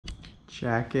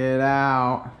Check it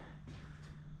out.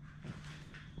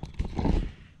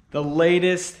 The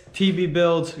latest TB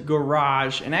Builds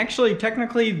garage, and actually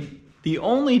technically the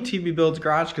only TB Builds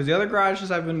garage, because the other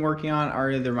garages I've been working on are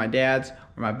either my dad's or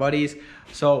my buddy's.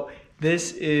 So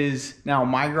this is now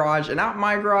my garage, and not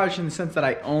my garage in the sense that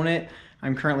I own it.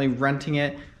 I'm currently renting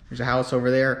it. There's a house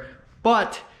over there.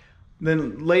 But the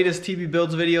latest TB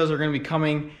Builds videos are gonna be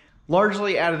coming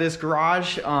largely out of this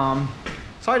garage.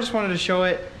 So I just wanted to show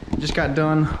it. Just got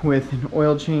done with an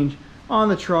oil change on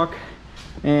the truck,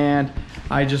 and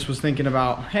I just was thinking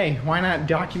about, hey, why not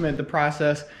document the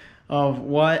process of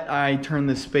what I turn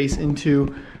this space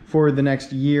into for the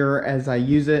next year as I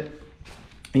use it.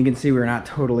 You can see we're not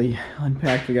totally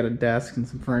unpacked. We got a desk and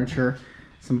some furniture,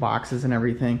 some boxes and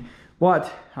everything.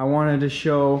 But I wanted to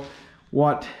show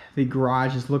what the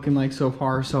garage is looking like so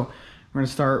far. So we're gonna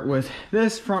start with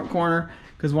this front corner,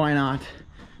 because why not?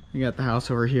 We got the house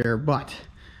over here, but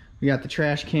we got the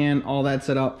trash can, all that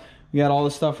set up. We got all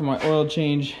the stuff for my oil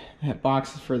change. I have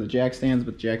boxes for the jack stands,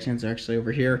 but the jack stands are actually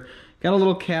over here. Got a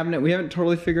little cabinet. We haven't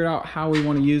totally figured out how we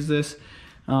want to use this,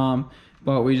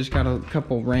 but we just got a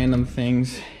couple random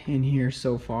things in here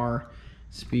so far.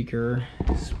 Speaker,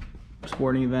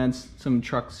 sporting events, some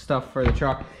truck stuff for the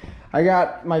truck. I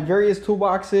got my various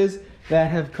toolboxes that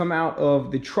have come out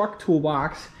of the truck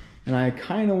toolbox, and I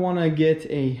kind of want to get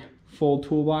a full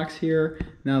toolbox here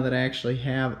now that I actually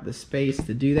have the space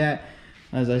to do that.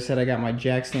 As I said, I got my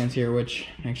jack stands here, which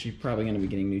I'm actually probably going to be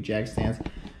getting new jack stands.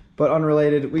 But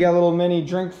unrelated, we got a little mini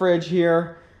drink fridge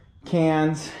here,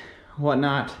 cans,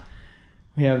 whatnot.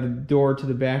 We have the door to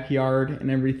the backyard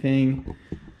and everything.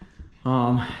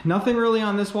 Nothing really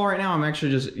on this wall right now. I'm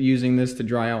actually just using this to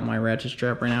dry out my ratchet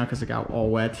strap right now because it got all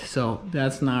wet. So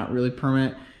that's not really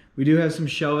permanent. We do have some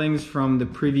shelvings from the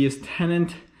previous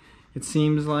tenant. It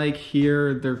seems like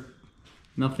here, they're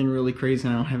nothing really crazy.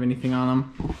 I don't have anything on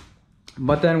them.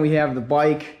 But then we have the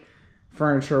bike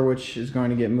furniture, which is going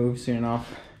to get moved soon enough.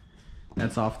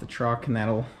 That's off the truck, and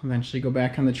that'll eventually go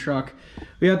back on the truck.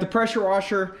 We got the pressure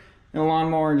washer and a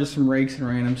lawnmower and just some rakes and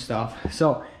random stuff.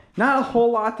 So not a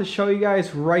whole lot to show you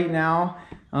guys right now,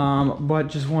 but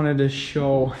just wanted to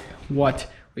show what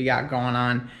we got going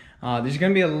on. There's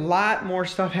gonna be a lot more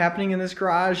stuff happening in this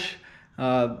garage.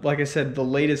 Like I said, the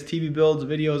latest TB Builds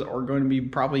videos are going to be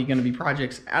probably going to be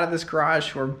projects out of this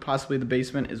garage or possibly the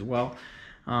basement as well.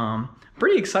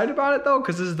 Pretty excited about it though,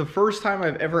 because this is the first time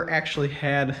I've ever actually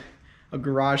had a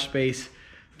garage space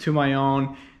to my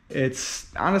own. It's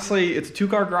honestly, it's a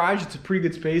 2-car garage. It's a pretty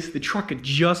good space. The truck, it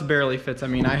just barely fits. I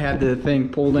mean, I had the thing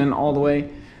pulled in all the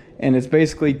way, and it's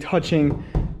basically touching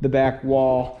the back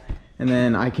wall, and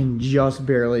then I can just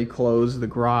barely close the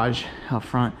garage out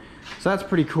front. So that's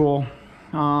pretty cool.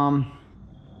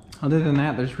 Other than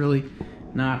that, there's really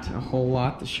not a whole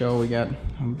lot to show. We got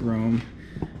a broom.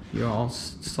 You all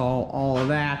saw all of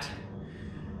that.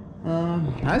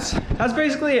 That's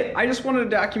basically it. I just wanted to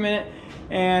document it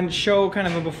and show kind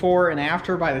of a before and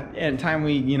after by the time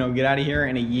we get out of here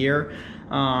in a year,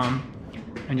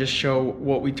 and just show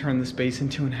what we turn the space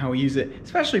into and how we use it,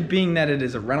 especially being that it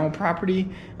is a rental property.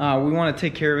 We want to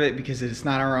take care of it because it's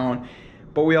not our own,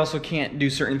 but we also can't do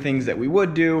certain things that we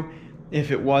would do if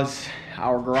it was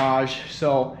our garage.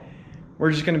 So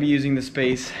we're just going to be using the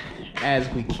space as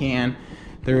we can.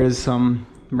 There is some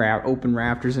open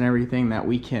rafters and everything that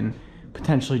we can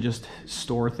potentially just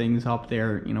store things up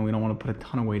there. We don't want to put a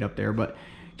ton of weight up there, but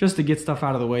just to get stuff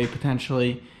out of the way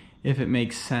potentially, if it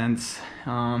makes sense.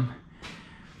 Not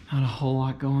a whole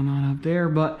lot going on up there,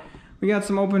 but we got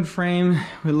some open frame.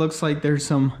 It looks like there's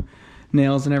some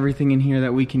nails and everything in here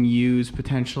that we can use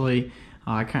potentially.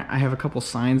 I have a couple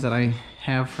signs that I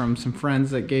have from some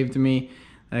friends that gave to me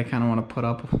that I kind of want to put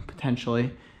up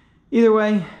potentially. Either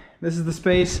way, this is the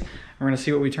space. We're going to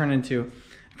see what we turn into.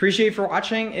 Appreciate you for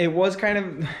watching. It was kind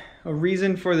of a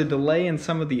reason for the delay in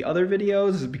some of the other videos,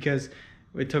 is because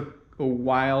it took a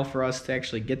while for us to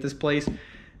actually get this place.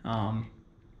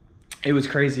 It was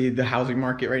crazy. The housing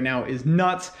market right now is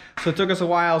nuts. So it took us a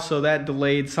while, so that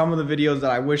delayed some of the videos that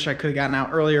I wish I could have gotten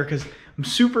out earlier, because I'm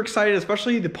super excited,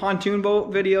 especially the pontoon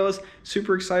boat videos.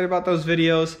 Super excited about those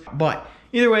videos. But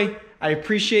either way, I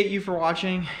appreciate you for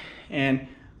watching and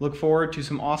look forward to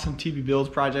some awesome TB Builds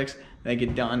projects that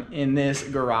get done in this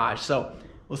garage. So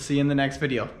we'll see you in the next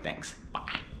video. Thanks.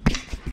 Bye.